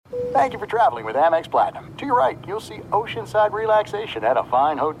Thank you for traveling with Amex Platinum. To your right, you'll see oceanside relaxation at a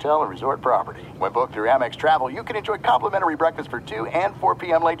fine hotel and resort property. When booked through Amex Travel, you can enjoy complimentary breakfast for 2 and 4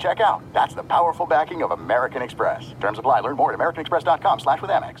 p.m. late checkout. That's the powerful backing of American Express. Terms apply. Learn more at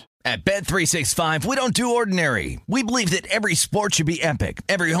americanexpress.com/withAmex. At Bet365, we don't do ordinary. We believe that every sport should be epic.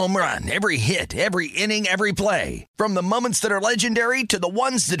 Every home run, every hit, every inning, every play. From the moments that are legendary to the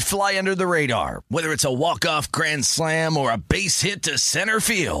ones that fly under the radar. Whether it's a walk-off grand slam or a base hit to center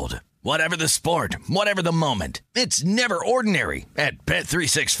field. Whatever the sport, whatever the moment. It's never ordinary at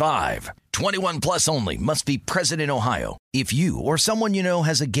Bet365. 21 plus only. Must be present in Ohio. If you or someone you know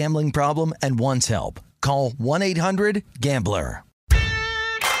has a gambling problem and wants help, call 1-800-GAMBLER.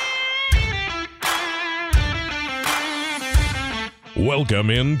 Welcome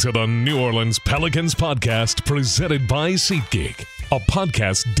into the New Orleans Pelicans podcast presented by SeatGeek, a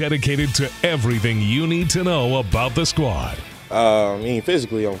podcast dedicated to everything you need to know about the squad.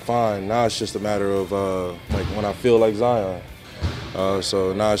 Physically I'm fine. Now it's just a matter of when I feel like Zion.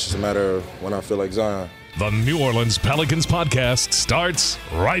 So now it's just a matter of when I feel like Zion. The New Orleans Pelicans podcast starts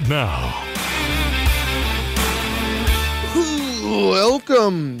right now.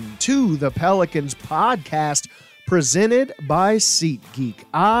 Welcome to the Pelicans podcast presented by SeatGeek.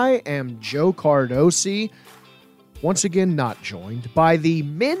 I am Joe Cardosi, once again not joined by the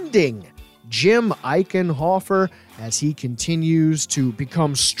mending Jim Eichenhofer as he continues to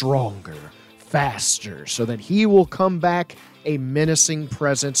become stronger, faster, so that he will come back a menacing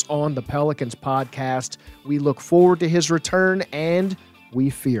presence on the Pelicans podcast. We look forward to his return and we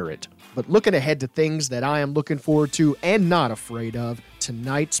fear it. But looking ahead to things that I am looking forward to and not afraid of,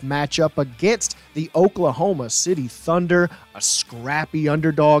 tonight's matchup against the Oklahoma City Thunder, a scrappy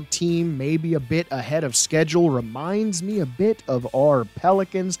underdog team, maybe a bit ahead of schedule, reminds me a bit of our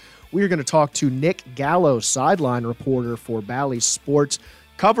Pelicans. We're going to talk to Nick Gallo, sideline reporter for Bally Sports,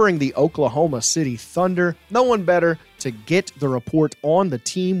 covering the Oklahoma City Thunder. No one better to get the report on the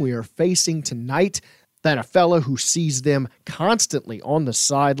team we are facing tonight than a fella who sees them constantly on the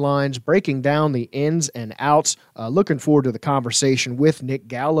sidelines, breaking down the ins and outs. Looking forward to the conversation with Nick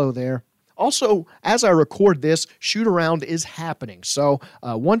Gallo there. Also, as I record this, shoot-around is happening. So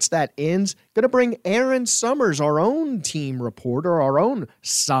once that ends, going to bring Aaron Summers, our own team reporter, our own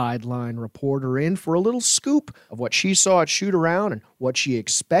sideline reporter, in for a little scoop of what she saw at shoot-around and what she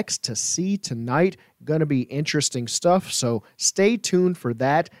expects to see tonight. Going to be interesting stuff, so stay tuned for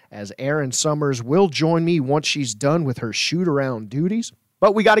that as Aaron Summers will join me once she's done with her shoot-around duties.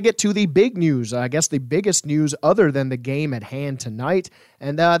 But we got to get to the big news, I guess the biggest news other than the game at hand tonight,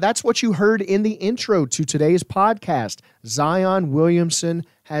 and that's what you heard in the intro to today's podcast. Zion Williamson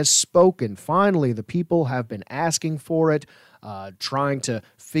has spoken. Finally, the people have been asking for it, trying to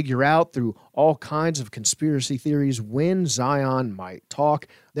figure out through all kinds of conspiracy theories when Zion might talk.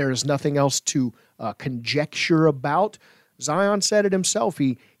 There is nothing else to conjecture about. Zion said it himself.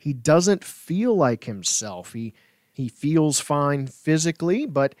 He doesn't feel like himself. He feels fine physically,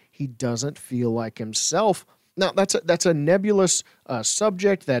 but he doesn't feel like himself. Now, that's a nebulous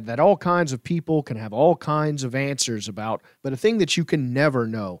subject that all kinds of people can have all kinds of answers about, but a thing that you can never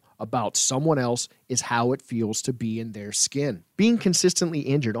know about someone else is how it feels to be in their skin. Being consistently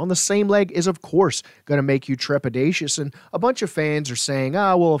injured on the same leg is, of course, going to make you trepidatious, and a bunch of fans are saying,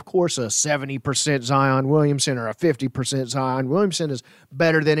 well, of course, a 70% Zion Williamson or a 50% Zion Williamson is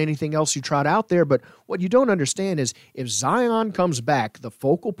better than anything else you tried out there, but what you don't understand is if Zion comes back, the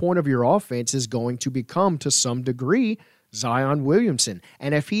focal point of your offense is going to become, to some degree, Zion Williamson.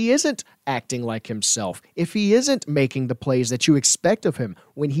 And if he isn't acting like himself, if he isn't making the plays that you expect of him,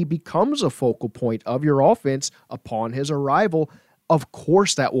 when he becomes a focal point of your offense upon his arrival, of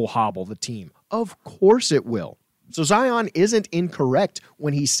course that will hobble the team. Of course it will. So Zion isn't incorrect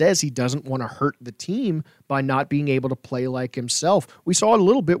when he says he doesn't want to hurt the team by not being able to play like himself. We saw it a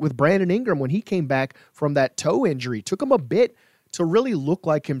little bit with Brandon Ingram when he came back from that toe injury. It took him a bit to really look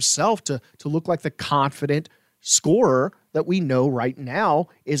like himself, to look like the confident scorer that we know right now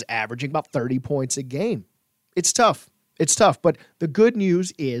is averaging about 30 points a game. It's tough. It's tough. But the good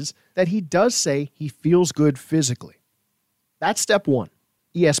news is that he does say he feels good physically. That's step one.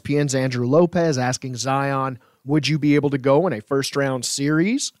 ESPN's Andrew Lopez asking Zion, would you be able to go in a first-round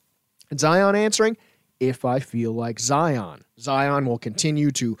series? And Zion answering, if I feel like Zion. Zion will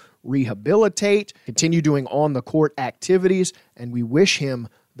continue to rehabilitate, continue doing on-the-court activities, and we wish him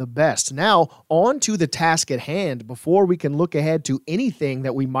the best. Now, on to the task at hand before we can look ahead to anything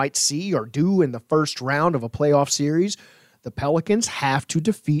that we might see or do in the first round of a playoff series. The Pelicans have to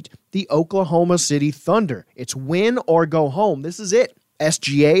defeat the Oklahoma City Thunder. It's win or go home. This is it.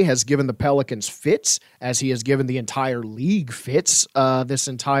 SGA has given the Pelicans fits, as he has given the entire league fits this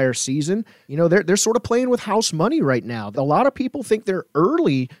entire season. You know, they're sort of playing with house money right now. A lot of people think they're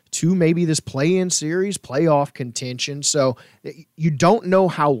early to maybe this play-in series, playoff contention, so you don't know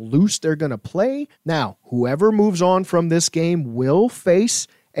how loose they're going to play. Now, whoever moves on from this game will face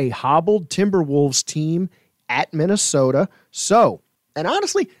a hobbled Timberwolves team at Minnesota. So, and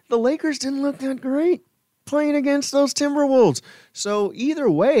honestly, the Lakers didn't look that great playing against those Timberwolves. So either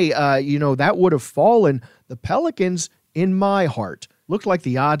way, that would have fallen. The Pelicans, in my heart, looked like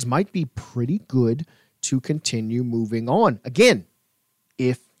the odds might be pretty good to continue moving on. Again,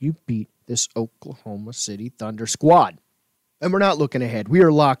 if you beat this Oklahoma City Thunder squad. And we're not looking ahead. We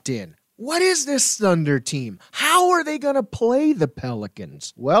are locked in. What is this Thunder team? How are they going to play the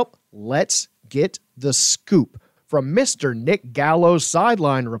Pelicans? Well, let's get the scoop from Mr. Nick Gallo,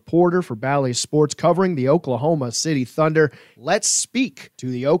 sideline reporter for Bally Sports, covering the Oklahoma City Thunder. Let's speak to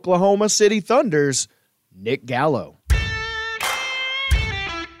the Oklahoma City Thunder's Nick Gallo.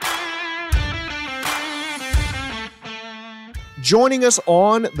 Joining us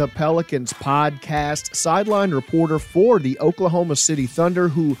on the Pelicans podcast, sideline reporter for the Oklahoma City Thunder,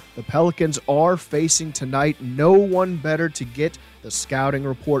 who the Pelicans are facing tonight. No one better to get the scouting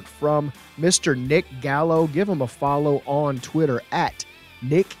report from, Mr. Nick Gallo. Give him a follow on Twitter at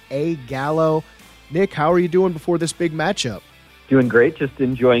Nick A. Gallo. Nick, how are you doing before this big matchup? Doing great. Just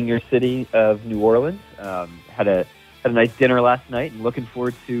enjoying your city of New Orleans. Had a nice dinner last night, and looking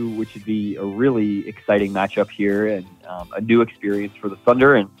forward to what should be a really exciting matchup here, and a new experience for the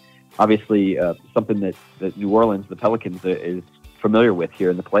Thunder, and obviously something that New Orleans, the Pelicans, is familiar with here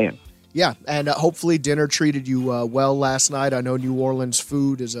in the play-in. Yeah, and hopefully dinner treated you well last night. I know New Orleans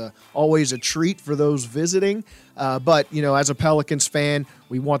food is always a treat for those visiting, but as a Pelicans fan,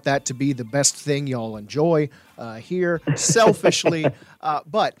 we want that to be the best thing y'all enjoy here, selfishly.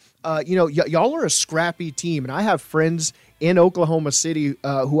 But y'all are a scrappy team, and I have friends in Oklahoma City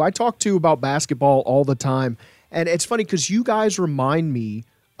who I talk to about basketball all the time, and it's funny because you guys remind me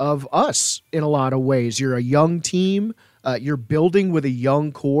of us in a lot of ways. You're a young team. You're building with a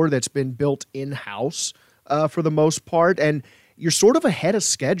young core that's been built in-house for the most part, and you're sort of ahead of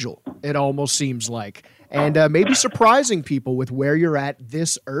schedule, it almost seems like, and maybe surprising people with where you're at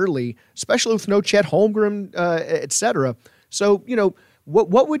this early, especially with no Chet Holmgren, et cetera. So,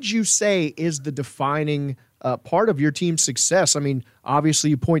 what would you say is the defining part of your team's success? I mean, obviously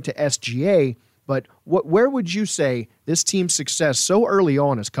you point to SGA, but where would you say this team's success so early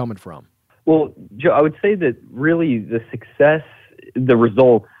on is coming from? Well, Joe, I would say that really the success, the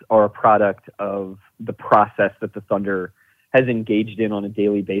results are a product of the process that the Thunder has engaged in on a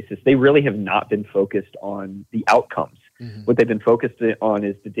daily basis. They really have not been focused on the outcomes. Mm-hmm. What they've been focused on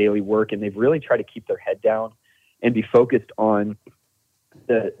is the daily work, and they've really tried to keep their head down and be focused on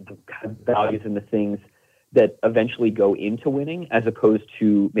the kind of values and the things that eventually go into winning, as opposed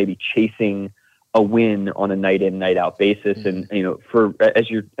to maybe chasing a win on a night in, night out basis. Mm-hmm. And, for, as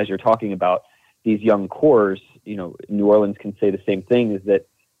you're talking about these young cores, New Orleans can say the same thing, is that,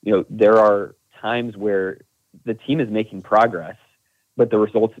 there are times where the team is making progress, but the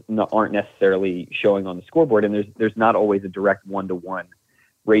results aren't necessarily showing on the scoreboard. And there's not always a direct 1-to-1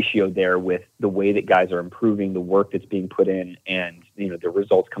 ratio there with the way that guys are improving, the work that's being put in, and, the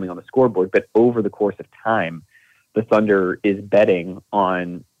results coming on the scoreboard. But over the course of time, the Thunder is betting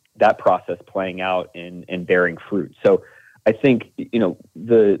on that process playing out and bearing fruit. So I think,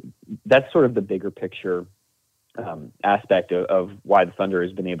 that's sort of the bigger picture aspect of why the Thunder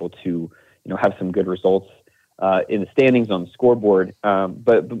has been able to, have some good results in the standings on the scoreboard.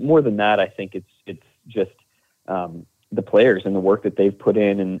 But more than that, I think it's just the players and the work that they've put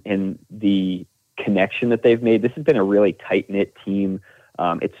in, and the connection that they've made. This has been a really tight-knit team.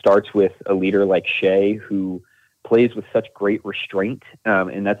 It starts with a leader like Shea, who plays with such great restraint,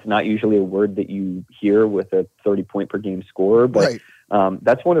 and that's not usually a word that you hear with a 30-point per game scorer. But right.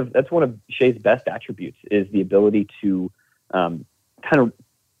 That's one of Shea's best attributes, is the ability to kind of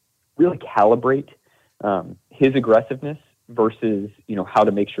really calibrate his aggressiveness versus how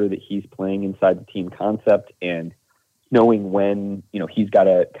to make sure that he's playing inside the team concept, and knowing when he's got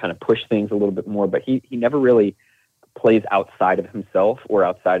to kind of push things a little bit more. But he never really plays outside of himself or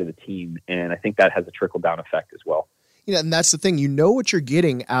outside of the team. And I think that has a trickle-down effect as well. And that's the thing. What you're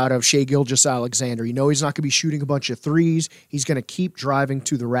getting out of Shai Gilgeous-Alexander. He's not going to be shooting a bunch of threes. He's going to keep driving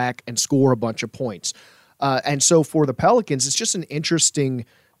to the rack and score a bunch of points. And so for the Pelicans, it's just an interesting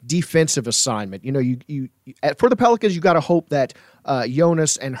defensive assignment. You for the Pelicans, you got to hope that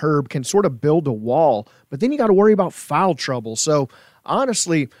Jonas and Herb can sort of build a wall, but then you got to worry about foul trouble. So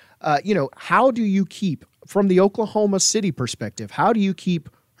honestly, how do you keep from the Oklahoma City perspective, how do you keep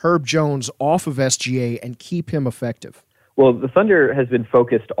Herb Jones off of SGA and keep him effective? Well, the Thunder has been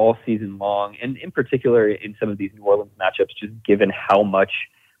focused all season long, and in particular in some of these New Orleans matchups, just given how much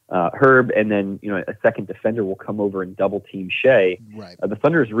Herb and then a second defender will come over and double team Shea. Right. The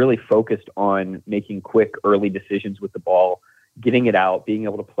Thunder is really focused on making quick early decisions with the ball, getting it out, being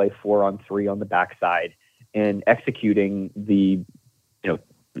able to play 4-on-3 on the backside, and executing the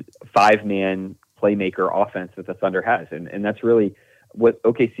 5-man playmaker offense that the Thunder has. And that's really what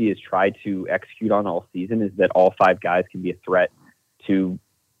OKC has tried to execute on all season, is that all 5 guys can be a threat to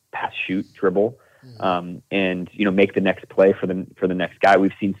pass, shoot, dribble, and make the next play for the next guy.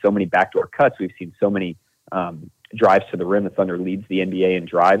 We've seen so many backdoor cuts. We've seen so many drives to the rim. The Thunder leads the NBA in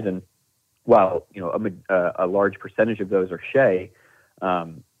drives, and while a large percentage of those are Shea,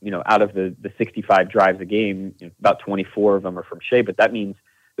 out of the 65 drives a game, about 24 of them are from Shea, but that means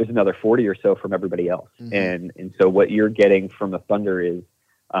there's another 40 or so from everybody else. And so what you're getting from the Thunder is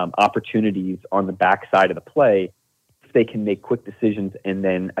opportunities on the backside of the play. If they can make quick decisions and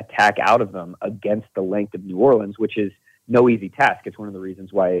then attack out of them against the length of New Orleans, which is no easy task. It's one of the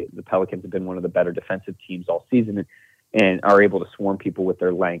reasons why the Pelicans have been one of the better defensive teams all season, and are able to swarm people with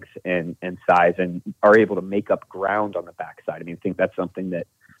their length and size, and are able to make up ground on the backside. I mean, I think that's something that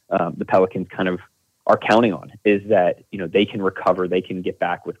the Pelicans kind of are counting on, is that they can recover, they can get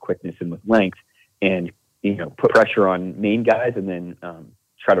back with quickness and with length, and put pressure on main guys, and then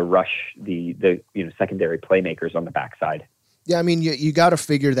try to rush the secondary playmakers on the backside. Yeah, I mean, you got to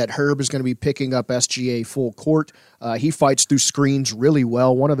figure that Herb is going to be picking up SGA full court. He fights through screens really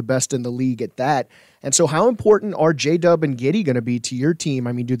well, one of the best in the league at that. And so how important are J-Dub and Giddey going to be to your team?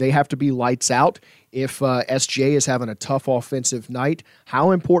 I mean, do they have to be lights out if SGA is having a tough offensive night? How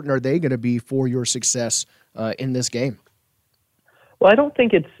important are they going to be for your success in this game? Well, I don't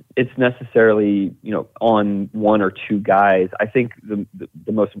think it's necessarily on one or two guys. I think the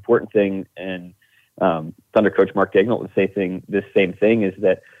most important thing, and Thunder coach Mark Daigneault would say this same thing, is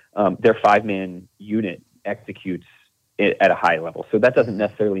that their 5-man unit executes it at a high level. So that doesn't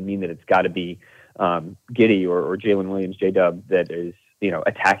necessarily mean that it's got to be Giddey or Jalen Williams, J-Dub, that is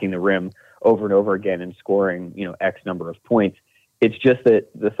attacking the rim over and over again and scoring X number of points. It's just that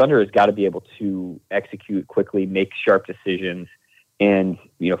the Thunder has got to be able to execute quickly, make sharp decisions, and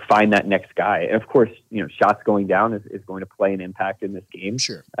find that next guy. And of course, shots going down is going to play an impact in this game,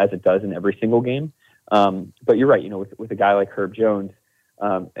 sure, as it does in every single game. But you're right. With a guy like Herb Jones,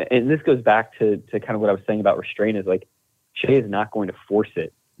 and this goes back to kind of what I was saying about restraint, is like Shea is not going to force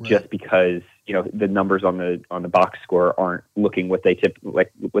it just because the numbers on the box score aren't looking what they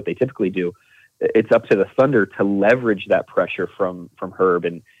typically do. It's up to the Thunder to leverage that pressure from Herb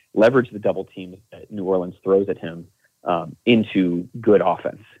and leverage the double teams that New Orleans throws at him into good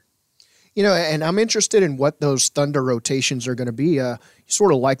offense. And I'm interested in what those Thunder rotations are going to be.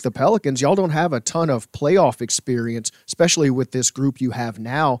 Sort of like the Pelicans, y'all don't have a ton of playoff experience, especially with this group you have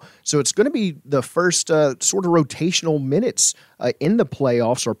now. So it's going to be the first sort of rotational minutes in the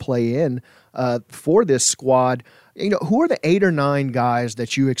playoffs or play-in for this squad. Who are the 8 or 9 guys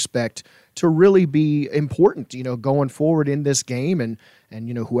that you expect to really be important, going forward in this game? And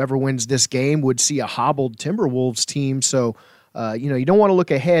whoever wins this game would see a hobbled Timberwolves team. So, you don't want to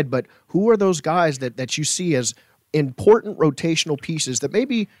look ahead, but who are those guys that you see as important rotational pieces that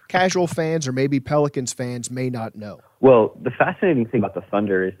maybe casual fans or maybe Pelicans fans may not know? Well, the fascinating thing about the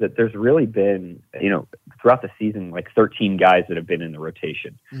Thunder is that there's really been, throughout the season, like 13 guys that have been in the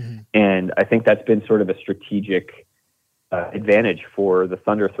rotation. Mm-hmm. And I think that's been sort of a strategic advantage for the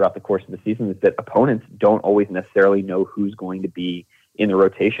Thunder throughout the course of the season, is that opponents don't always necessarily know who's going to be in the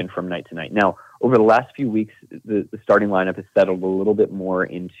rotation from night to night. Now, over the last few weeks, the starting lineup has settled a little bit more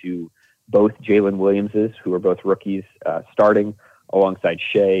into both Jalen Williams's, who are both rookies, starting alongside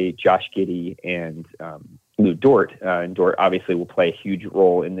Shea, Josh Giddey, and Lou Dort. And Dort obviously will play a huge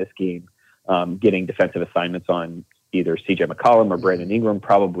role in this game, getting defensive assignments on either CJ McCollum or Brandon Ingram.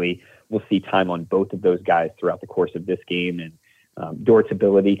 Probably we'll see time on both of those guys throughout the course of this game. And Dort's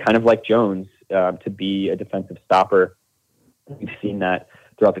ability, kind of like Jones, to be a defensive stopper. We've seen that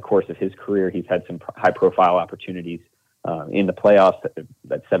throughout the course of his career. He's had some high-profile opportunities in the playoffs,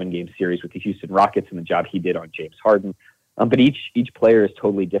 that 7-game series with the Houston Rockets and the job he did on James Harden. But each player is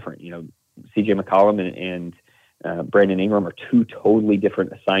totally different. CJ McCollum and Brandon Ingram are 2 totally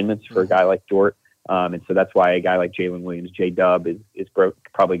different assignments for a guy like Dort. And so that's why a guy like Jalen Williams, J-Dub, is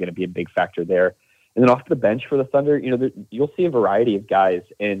probably going to be a big factor there. And then off the bench for the Thunder, you'll see a variety of guys,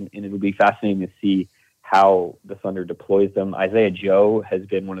 and it'll be fascinating to see how the Thunder deploys them. Isaiah Joe has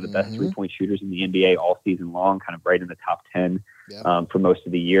been one of the best 3-point shooters in the NBA all season long, kind of right in the top 10 for most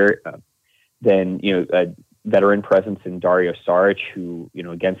of the year. then, a veteran presence in Dario Saric, who,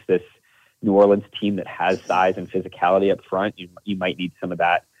 against this New Orleans team that has size and physicality up front, you might need some of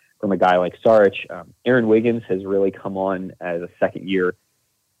that from a guy like Saric. Aaron Wiggins has really come on as a second-year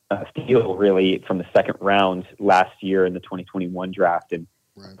steal, really, from the second round last year in the 2021 draft. And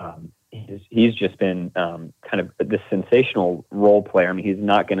he's just been kind of this sensational role player. I mean, he's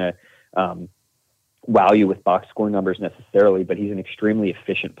not going to wow you with box score numbers necessarily, but he's an extremely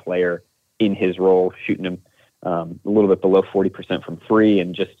efficient player in his role, shooting him a little bit below 40% from three,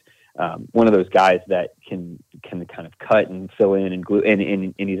 and just one of those guys that can kind of cut and fill in and glue,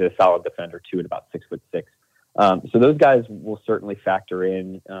 and he's a solid defender too, at about 6'6". So those guys will certainly factor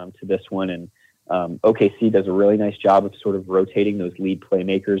in to this one, and OKC does a really nice job of sort of rotating those lead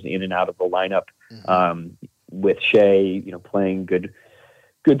playmakers in and out of the lineup. With Shea, playing good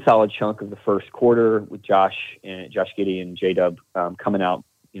solid chunk of the first quarter, with Josh Giddey and J-Dub coming out,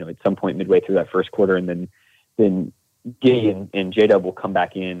 at some point midway through that first quarter, and then Giddey and J-Dub will come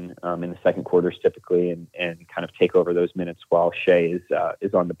back in the second quarters typically and kind of take over those minutes while Shea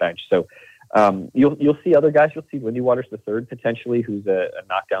is on the bench. So you'll see other guys. You'll see Lindy Waters III potentially, who's a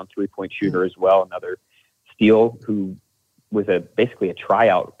knockdown 3-point shooter as well. Another steal, who was basically a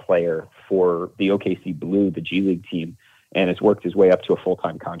tryout player for the OKC Blue, the G League team, and has worked his way up to a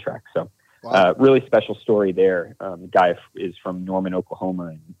full-time contract. So really special story there. The guy is from Norman,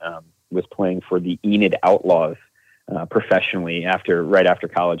 Oklahoma, and was playing for the Enid Outlaws professionally right after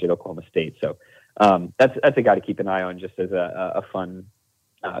college at Oklahoma State. So that's a guy to keep an eye on, just as a fun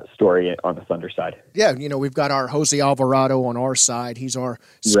story on the Thunder side. Yeah, we've got our Jose Alvarado on our side. He's our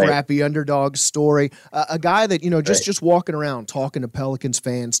scrappy underdog story. A guy that, just walking around, talking to Pelicans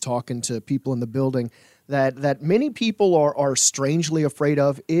fans, talking to people in the building, that many people are strangely afraid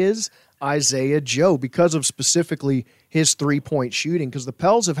of is Isaiah Joe, because of specifically his 3-point shooting, because the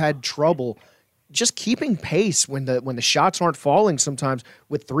Pels have had trouble just keeping pace when the shots aren't falling sometimes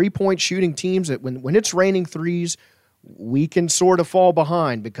with 3-point shooting teams. That when it's raining threes, we can sort of fall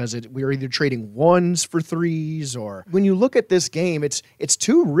behind because we're either trading ones for threes, or when you look at this game, it's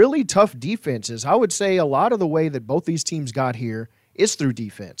two really tough defenses. I would say a lot of the way that both these teams got here is through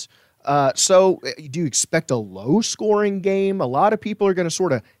defense. So do you expect a low-scoring game? A lot of people are going to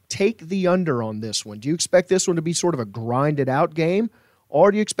sort of take the under on this one. Do you expect this one to be sort of a grinded-out game, or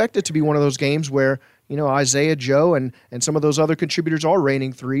do you expect it to be one of those games where, Isaiah Joe and some of those other contributors are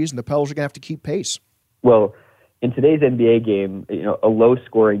raining threes and the Pels are going to have to keep pace? Well, in today's NBA game, a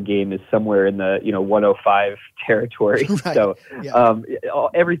low-scoring game is somewhere in the 105 territory. Right. So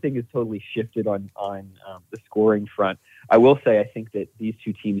everything is totally shifted on the scoring front. I will say I think that these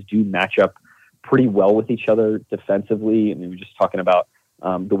two teams do match up pretty well with each other defensively. I mean, we're just talking about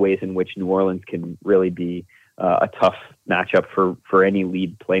the ways in which New Orleans can really be a tough matchup for any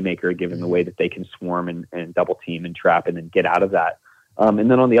lead playmaker, given the way that they can swarm and double team and trap and then get out of that.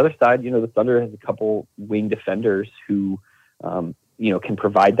 And then on the other side, the Thunder has a couple wing defenders who, can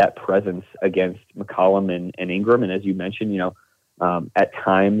provide that presence against McCollum and Ingram. And as you mentioned, at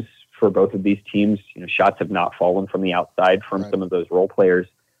times for both of these teams, shots have not fallen from the outside from some of those role players.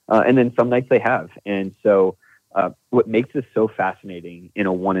 And then some nights they have. And so what makes this so fascinating in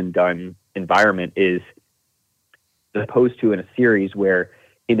a one-and-done environment is, as opposed to in a series where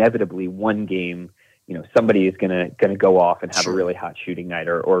inevitably one game, somebody is going to go off and have a really hot shooting night,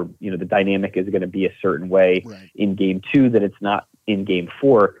 or the dynamic is going to be a certain way in game 2 that it's not in game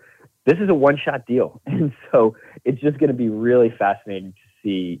 4. This is a one-shot deal. And so it's just going to be really fascinating to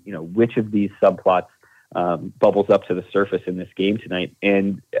see, which of these subplots bubbles up to the surface in this game tonight.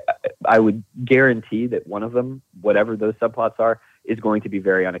 And I would guarantee that one of them, whatever those subplots are, is going to be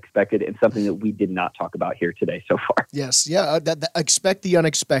very unexpected and something that we did not talk about here today so far. Yes, yeah, expect the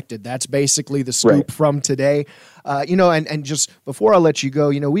unexpected. That's basically the scoop from today. And just before I let you go,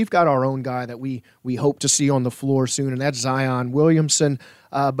 we've got our own guy that we hope to see on the floor soon, and that's Zion Williamson.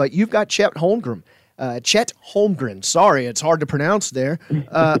 But you've got Chet Holmgren. Chet Holmgren. Sorry, it's hard to pronounce there.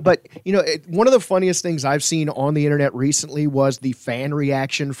 But, one of the funniest things I've seen on the internet recently was the fan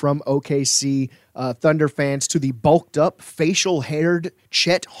reaction from OKC Thunder fans to the bulked up, facial-haired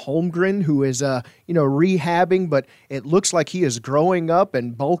Chet Holmgren, who is, rehabbing, but it looks like he is growing up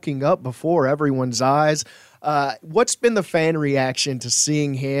and bulking up before everyone's eyes. What's been the fan reaction to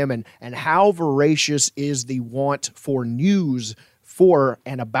seeing him, and how voracious is the want for news for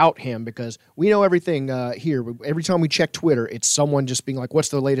and about him? Because we know everything here. Every time we check Twitter, it's someone just being like, what's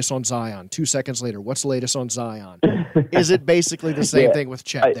the latest on Zion? 2 seconds later, what's the latest on Zion? Is it basically the same thing with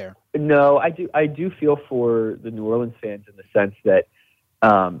Chet there? No, I do feel for the New Orleans fans in the sense that,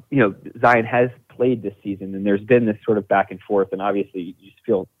 Zion has played this season, and there's been this sort of back and forth, and obviously you just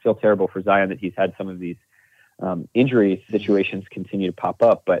feel terrible for Zion that he's had some of these injury situations continue to pop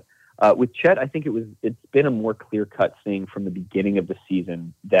up. But with Chet, I think it's been a more clear-cut thing from the beginning of the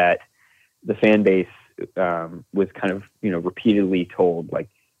season that the fan base was kind of, repeatedly told, like,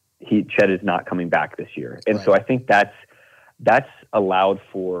 Chet is not coming back this year. And so I think that's allowed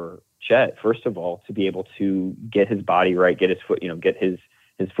for Chet, first of all, to be able to get his body right, get his foot, get his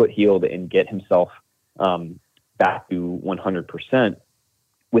foot healed and get himself back to 100%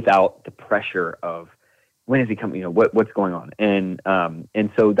 without the pressure of when is he coming, what's going on. And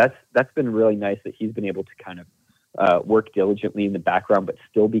so that's been really nice that he's been able to kind of work diligently in the background, but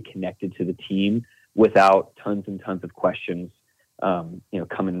still be connected to the team without tons and tons of questions,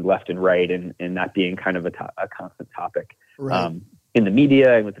 coming left and right, and that being kind of a constant topic in the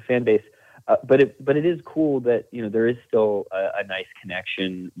media and with the fan base. But it is cool that, there is still a nice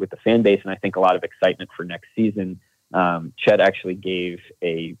connection with the fan base, and I think a lot of excitement for next season. Chet actually gave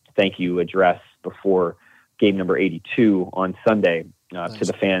a thank you address before game number 82 on Sunday to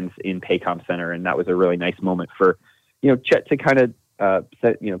the fans in Paycom Center, and that was a really nice moment for Chet to kind of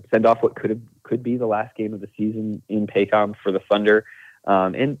send off what could be the last game of the season in Paycom for the Thunder,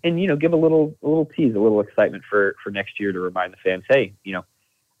 and give a little tease, a little excitement for next year to remind the fans, hey,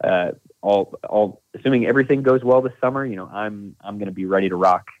 all assuming everything goes well this summer, I'm going to be ready to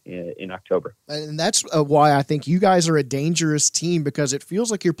rock in October. And that's why I think you guys are a dangerous team, because it feels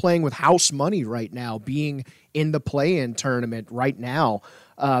like you're playing with house money right now, being in the play-in tournament right now,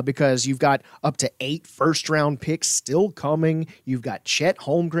 because you've got up to 8 first-round picks still coming. You've got Chet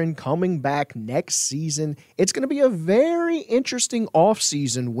Holmgren coming back next season. It's going to be a very interesting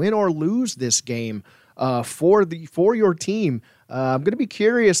offseason, win or lose this game for your team. I'm going to be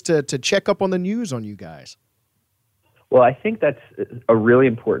curious to check up on the news on you guys. Well, I think that's a really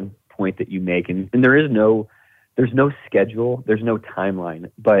important point that you make, and there's no schedule, there's no timeline,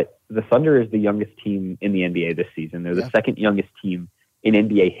 but the Thunder is the youngest team in the NBA this season. They're the second youngest team in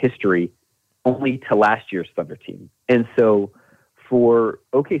NBA history, only to last year's Thunder team. And so for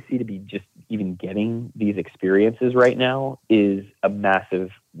OKC to be just even getting these experiences right now is a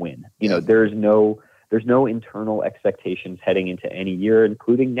massive win. There's no internal expectations heading into any year,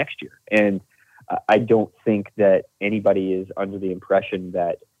 including next year. And I don't think that anybody is under the impression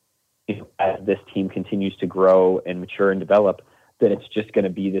that, as this team continues to grow and mature and develop, that it's just going to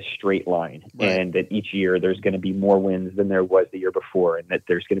be this straight line, and that each year there's going to be more wins than there was the year before, and that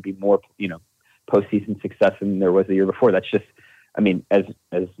there's going to be more, postseason success than there was the year before. That's just, as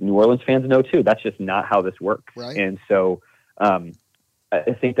New Orleans fans know too, that's just not how this works. Right. And so,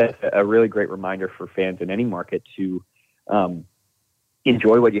 I think that's a really great reminder for fans in any market to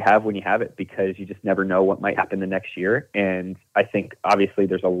enjoy what you have when you have it, because you just never know what might happen the next year. And I think obviously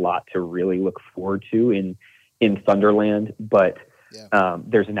there's a lot to really look forward to in Thunderland, but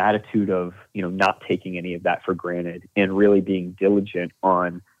there's an attitude of, not taking any of that for granted and really being diligent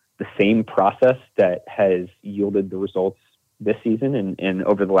on the same process that has yielded the results this season and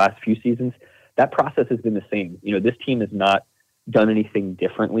over the last few seasons. That process has been the same. This team has not done anything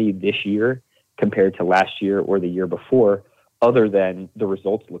differently this year compared to last year or the year before, other than the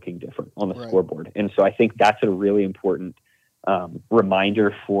results looking different on the scoreboard. And so I think that's a really important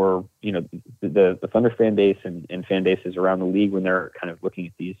reminder for, the Thunder fan base and fan bases around the league when they're kind of looking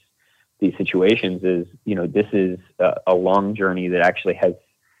at these situations is, this is a long journey that actually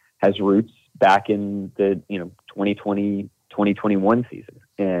has roots back in the, 2020, 2021 season.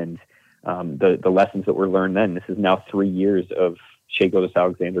 And the lessons that were learned then. This is now 3 years of Shai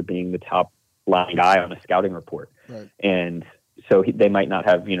Gilgeous-Alexander being the top line guy on a scouting report. Right. And so they might not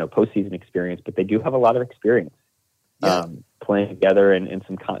have, postseason experience, but they do have a lot of experience playing together and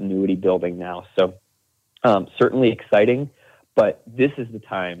some continuity building now. So certainly exciting, but this is the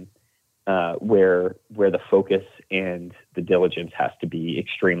time where the focus and the diligence has to be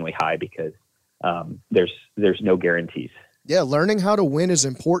extremely high, because there's no guarantees. Yeah, learning how to win is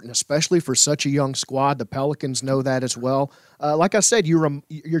important, especially for such a young squad. The Pelicans know that as well. Like I said,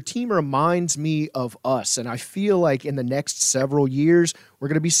 your team reminds me of us, and I feel like in the next several years, we're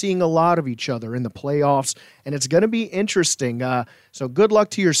going to be seeing a lot of each other in the playoffs, and it's going to be interesting. So good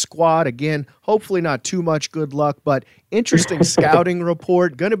luck to your squad. Again, hopefully not too much good luck, but interesting scouting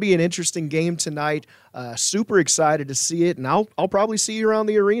report. Going to be an interesting game tonight. Super excited to see it, and I'll probably see you around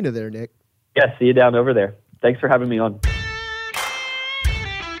the arena there, Nick. Yeah, see you down over there. Thanks for having me on.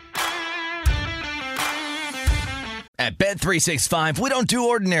 At Bet365, we don't do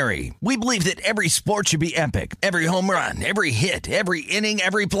ordinary. We believe that every sport should be epic. Every home run, every hit, every inning,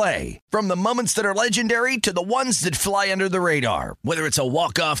 every play. From the moments that are legendary to the ones that fly under the radar. Whether it's a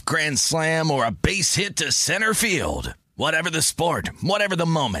walk-off grand slam or a base hit to center field. Whatever the sport, whatever the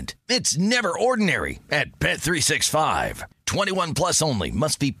moment. It's never ordinary at Bet365. 21 plus only.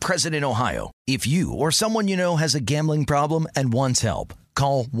 Must be present in Ohio. If you or someone you know has a gambling problem and wants help,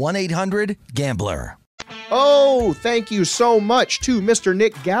 call 1-800-GAMBLER. Oh, thank you so much to Mr.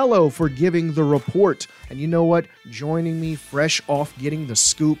 Nick Gallo for giving the report. And you know what? Joining me fresh off getting the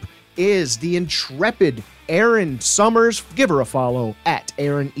scoop is the intrepid Aaron Summers. Give her a follow at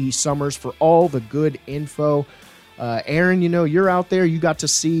Aaron E. Summers for all the good info. Aaron, you know, you're out there. You got to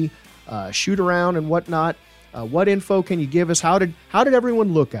see shoot around and whatnot. What info can you give us? How did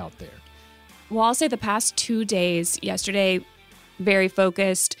everyone look out there? Well, I'll say the past 2 days, yesterday, very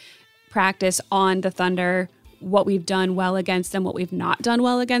focused practice on the Thunder, what we've done well against them, what we've not done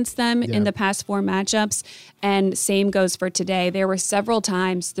well against them in the past 4 matchups. And same goes for today. There were several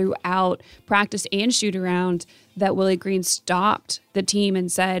times throughout practice and shoot around that Willie Green stopped the team and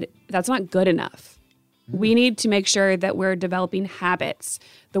said, that's not good enough. We need to make sure that we're developing habits.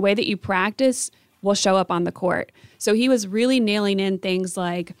 The way that you practice will show up on the court. So he was really nailing in things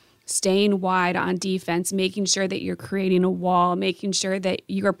like staying wide on defense, making sure that you're creating a wall, making sure that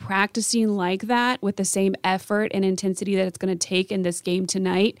you're practicing like that with the same effort and intensity that it's going to take in this game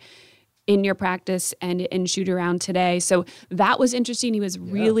tonight in your practice and in shoot around today. So that was interesting. He was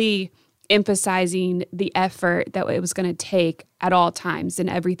really emphasizing the effort that it was going to take at all times in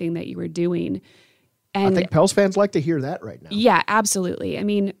everything that you were doing. And I think Pels fans like to hear that right now. Yeah, absolutely. I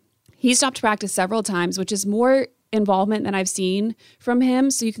mean, he stopped practice several times, which is more involvement than I've seen from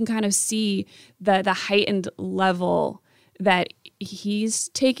him. So you can kind of see the heightened level that he's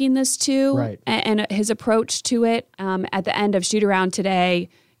taking this to and his approach to it. At the end of shoot around today,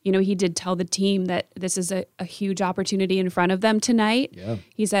 you know, he did tell the team that this is a huge opportunity in front of them tonight. Yeah.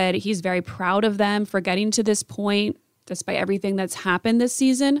 He said he's very proud of them for getting to this point, despite everything that's happened this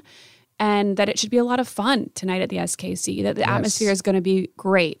season. And that it should be a lot of fun tonight at the SKC, that the atmosphere is going to be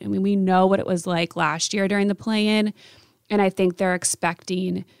great. I mean, we know what it was like last year during the play-in, and I think they're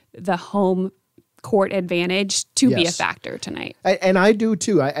expecting the home court advantage to be a factor tonight. And I do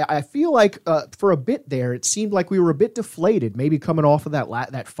too. I feel like for a bit there, it seemed like we were a bit deflated, maybe coming off of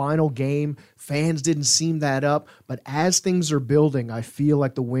that final game. Fans didn't seem that up. But as things are building, I feel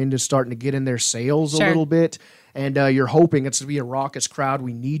like the wind is starting to get in their sails a little bit. And you're hoping it's going to be a raucous crowd.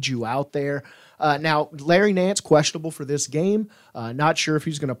 We need you out there. Now, Larry Nance, questionable for this game. Not sure if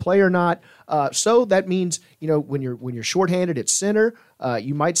he's going to play or not. So that means, you know, when you're shorthanded at center,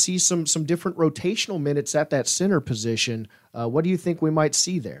 you might see some different rotational minutes at that center position. What do you think we might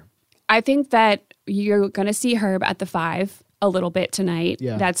see there? I think that you're going to see Herb at the 5 a little bit tonight.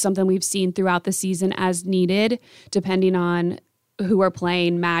 Yeah. That's something we've seen throughout the season as needed, depending on who are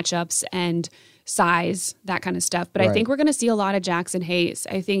playing, matchups, and size, that kind of stuff. But I think we're going to see a lot of Jackson Hayes.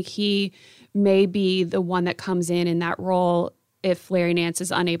 I think he may be the one that comes in that role if Larry Nance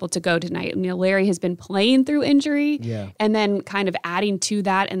is unable to go tonight. You know, Larry has been playing through injury and then kind of adding to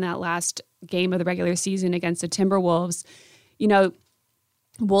that in that last game of the regular season against the Timberwolves. You know,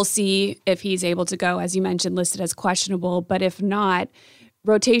 we'll see if he's able to go, as you mentioned, listed as questionable. But if not,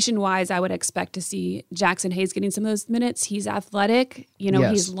 rotation-wise, I would expect to see Jackson Hayes getting some of those minutes. He's athletic, you know,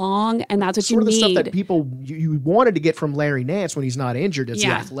 he's long, and that's what you need. Sort of the stuff that people you wanted to get from Larry Nance when he's not injured is the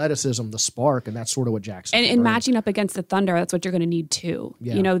athleticism, the spark, and that's sort of what Jackson and matching up against the Thunder, that's what you're going to need too.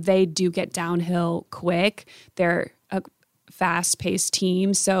 Yeah. You know, they do get downhill quick. They're a fast-paced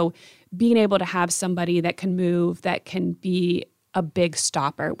team, so being able to have somebody that can move, that can be a big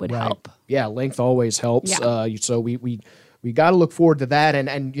stopper would help. Yeah, length always helps. Yeah. So we got to look forward to that.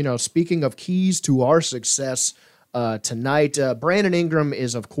 And you know, speaking of keys to our success tonight, Brandon Ingram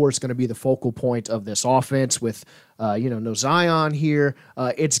is, of course, going to be the focal point of this offense with, no Zion here.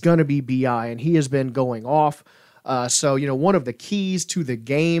 It's going to be B.I., and he has been going off. So, you know, one of the keys to the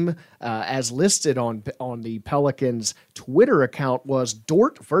game, as listed on the Pelicans Twitter account, was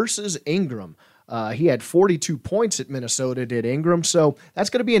Dort versus Ingram. He had 42 points at Minnesota, did Ingram. So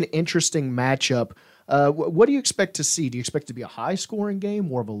that's going to be an interesting matchup. What do you expect to see? Do you expect it to be a high-scoring game,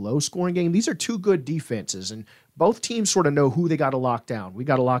 more of a low-scoring game? These are two good defenses, and both teams sort of know who they got to lock down. We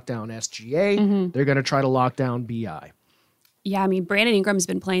got to lock down SGA. Mm-hmm. They're going to try to lock down BI. Yeah, I mean, Brandon Ingram's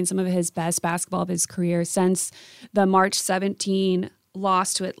been playing some of his best basketball of his career since the March 17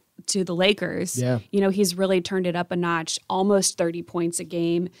 loss to the Lakers. Yeah. You know, he's really turned it up a notch, almost 30 points a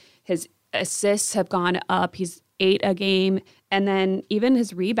game. His assists have gone up. He's 8 a game. And then even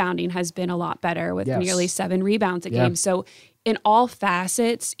his rebounding has been a lot better with nearly 7 rebounds a game. So in all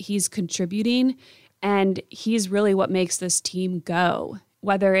facets, he's contributing, and he's really what makes this team go,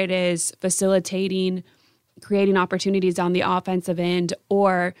 whether it is facilitating, creating opportunities on the offensive end,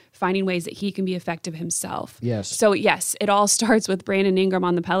 or finding ways that he can be effective himself. Yes. So, yes, it all starts with Brandon Ingram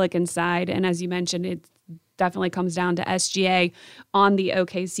on the Pelicans side. And as you mentioned, it definitely comes down to SGA on the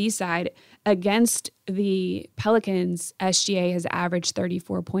OKC side. Against the Pelicans, SGA has averaged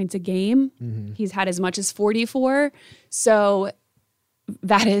 34 points a game. Mm-hmm. He's had as much as 44. So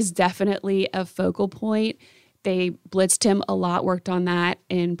that is definitely a focal point. They blitzed him a lot, worked on that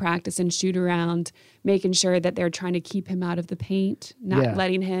in practice and shoot around, making sure that they're trying to keep him out of the paint, not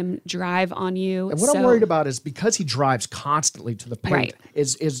letting him drive on you. And what I'm worried about is because he drives constantly to the paint,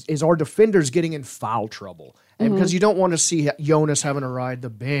 is our defenders getting in foul trouble. And because you don't want to see Jonas having to ride the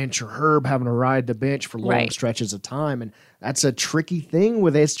bench or Herb having to ride the bench for long stretches of time. And that's a tricky thing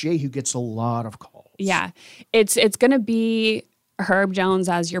with SJ, who gets a lot of calls. Yeah, it's going to be Herb Jones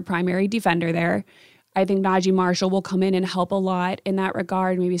as your primary defender there. I think Najee Marshall will come in and help a lot in that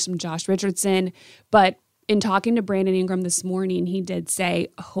regard, maybe some Josh Richardson. But in talking to Brandon Ingram this morning, he did say,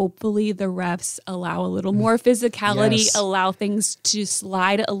 hopefully the refs allow a little more physicality, allow things to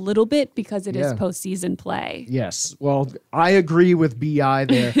slide a little bit because it is postseason play. Yes. Well, I agree with BI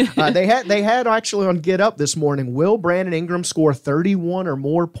there. They had actually on Get Up this morning, will Brandon Ingram score 31 or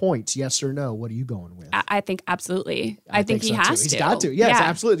more points? Yes or no? What are you going with? I think absolutely. I think he so has too. to. He's got to. Yes,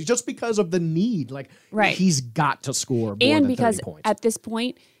 absolutely. Just because of the need. Like, he's got to score more and than because 30 points. At this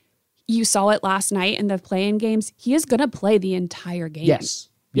point, you saw it last night in the play-in games. He is going to play the entire game. Yes.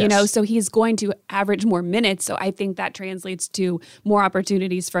 You know, so he's going to average more minutes. So I think that translates to more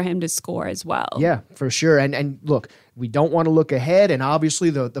opportunities for him to score as well. Yeah, for sure. And look, we don't want to look ahead. And obviously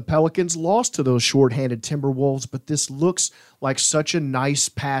the Pelicans lost to those shorthanded Timberwolves, but this looks like such a nice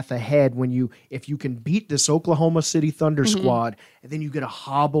path ahead if you can beat this Oklahoma City Thunder squad, and then you get a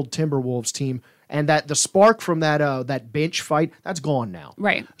hobbled Timberwolves team, and that the spark from that bench fight, that's gone now.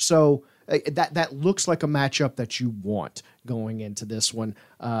 Right. So that looks like a matchup that you want going into this one.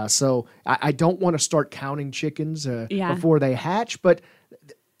 So I don't want to start counting chickens before they hatch, but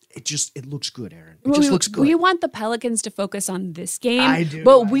it looks good, Aaron. It just looks good. We want the Pelicans to focus on this game, I do,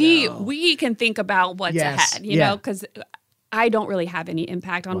 but we can think about what's ahead, you know, because I don't really have any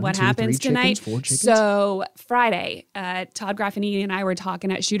impact on what happens tonight. 4 chickens. So Friday, Todd Graffinini and I were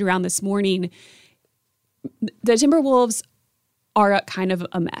talking at Shoot Around this morning. The Timberwolves are kind of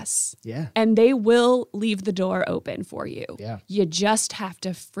a mess. Yeah. And they will leave the door open for you. Yeah. You just have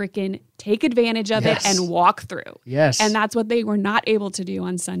to freaking take advantage of it and walk through. Yes. And that's what they were not able to do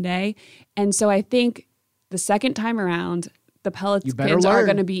on Sunday. And so I think the second time around, the Pelicans are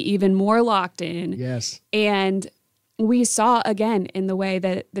going to be even more locked in. Yes. And we saw, again, in the way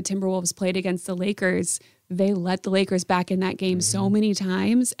that the Timberwolves played against the Lakers, they let the Lakers back in that game so many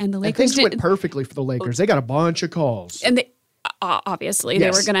times. And the Lakers things went perfectly for the Lakers. They got a bunch of calls. And they obviously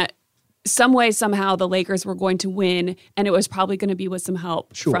they were going to, some way, somehow the Lakers were going to win, and it was probably going to be with some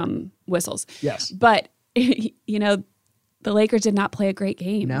help from whistles. Yes. But, you know, the Lakers did not play a great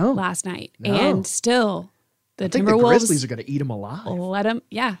game last night. No. And still, the Timberwolves. The Grizzlies are going to eat them alive. Let them,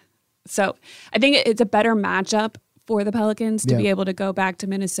 So I think it's a better matchup for the Pelicans to be able to go back to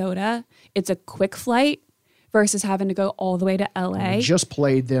Minnesota. It's a quick flight versus having to go all the way to LA. We just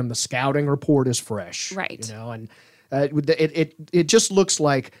played them. The scouting report is fresh. Right. You know, and it just looks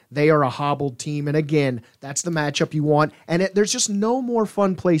like they are a hobbled team. And again, that's the matchup you want. And there's just no more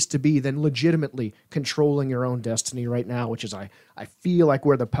fun place to be than legitimately controlling your own destiny right now, which is, I feel like,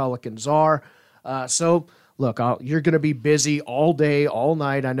 where the Pelicans are. So, look, you're going to be busy all day, all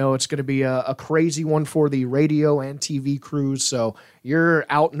night. I know it's going to be a crazy one for the radio and TV crews. So you're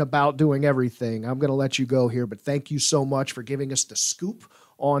out and about doing everything. I'm going to let you go here, but thank you so much for giving us the scoop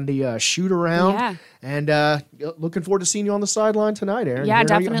on the shoot around. Yeah. And looking forward to seeing you on the sideline tonight, Aaron. Yeah,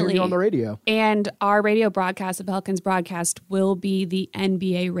 definitely. Hearing you on the radio. And our radio broadcast, the Pelicans broadcast, will be the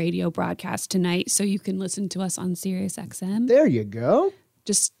NBA radio broadcast tonight. So you can listen to us on Sirius XM. There you go.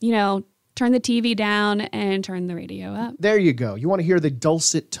 Just, turn the TV down and turn the radio up. There you go. You want to hear the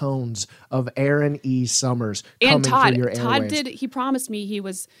dulcet tones of Aaron E. Summers coming through your airwaves. Todd he promised me he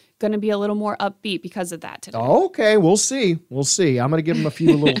was going to be a little more upbeat because of that today. Okay, we'll see. We'll see. I'm going to give him a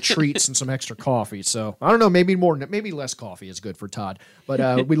few little treats and some extra coffee. So I don't know, maybe less coffee is good for Todd.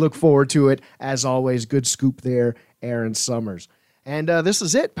 But we look forward to it. As always, good scoop there, Aaron Summers. And this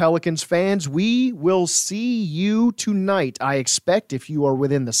is it, Pelicans fans. We will see you tonight. I expect, if you are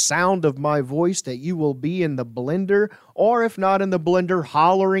within the sound of my voice, that you will be in the blender, or if not in the blender,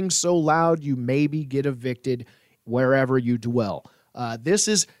 hollering so loud you maybe get evicted wherever you dwell.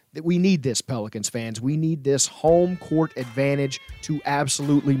 We need this, Pelicans fans. We need this home court advantage to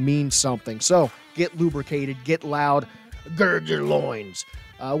absolutely mean something. So get lubricated, get loud, gird your loins.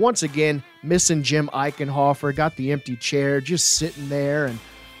 Once again, missing Jim Eichenhofer, got the empty chair, just sitting there. And,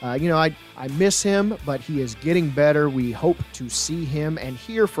 I miss him, but he is getting better. We hope to see him and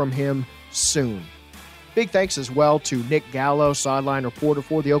hear from him soon. Big thanks as well to Nick Gallo, sideline reporter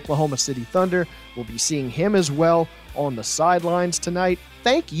for the Oklahoma City Thunder. We'll be seeing him as well on the sidelines tonight.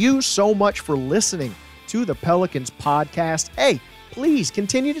 Thank you so much for listening to the Pelicans podcast. Hey, please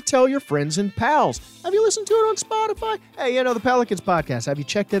continue to tell your friends and pals. Have you listened to it on Spotify? Hey, the Pelicans podcast. Have you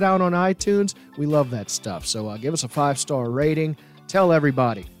checked it out on iTunes? We love that stuff. So give us a 5-star rating. Tell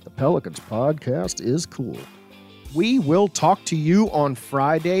everybody the Pelicans podcast is cool. We will talk to you on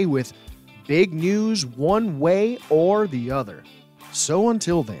Friday with big news one way or the other. So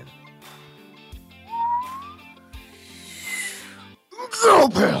until then, go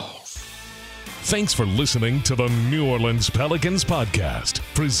Pels! Thanks for listening to the New Orleans Pelicans podcast,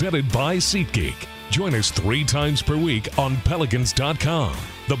 presented by SeatGeek. Join us 3 times per week on Pelicans.com,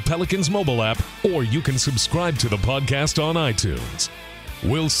 the Pelicans mobile app, or you can subscribe to the podcast on iTunes.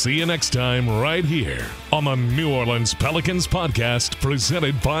 We'll see you next time right here on the New Orleans Pelicans podcast,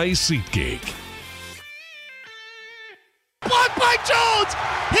 presented by SeatGeek. Blocked by Jones!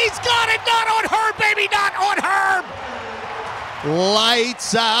 He's got it! Not on Herb, baby! Not on Herb!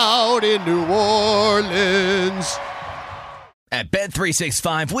 Lights out in New Orleans. At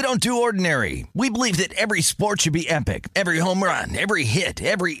Bet365, we don't do ordinary. We believe that every sport should be epic. Every home run, every hit,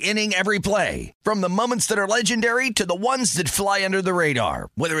 every inning, every play. From the moments that are legendary to the ones that fly under the radar.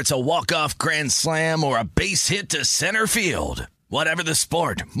 Whether it's a walk-off grand slam or a base hit to center field. Whatever the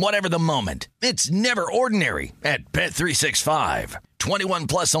sport, whatever the moment. It's never ordinary at Bet365. 21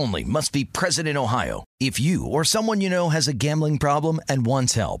 plus only. Must be present in Ohio. If you or someone you know has a gambling problem and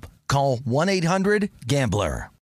wants help, call 1-800-GAMBLER.